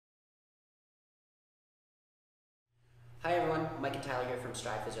Hi everyone, Mike and Tyler here from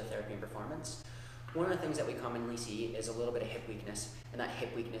Strive Physiotherapy and Performance. One of the things that we commonly see is a little bit of hip weakness, and that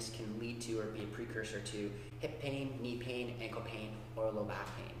hip weakness can lead to or be a precursor to hip pain, knee pain, ankle pain, or low back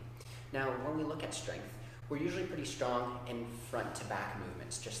pain. Now, when we look at strength, we're usually pretty strong in front to back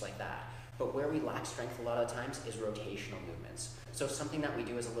movements, just like that. But where we lack strength a lot of the times is rotational movements. So something that we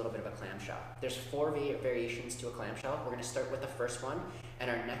do is a little bit of a clamshell. There's 4 variations to a clamshell. We're going to start with the first one, and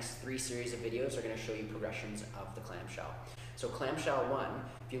our next 3 series of videos are going to show you progressions of the clamshell. So clamshell 1,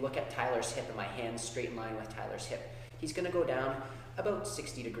 if you look at Tyler's hip and my hands straight in line with Tyler's hip, he's going to go down about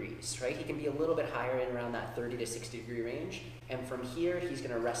 60 degrees, right? He can be a little bit higher in around that 30 to 60 degree range. And from here, he's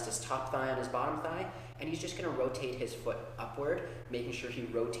going to rest his top thigh on his bottom thigh, and he's just going to rotate his foot upward, making sure he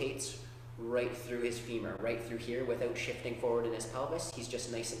rotates right through his femur, right through here without shifting forward in his pelvis. He's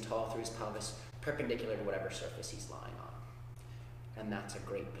just nice and tall through his pelvis, perpendicular to whatever surface he's lying on. And that's a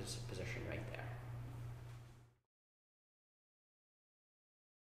great position right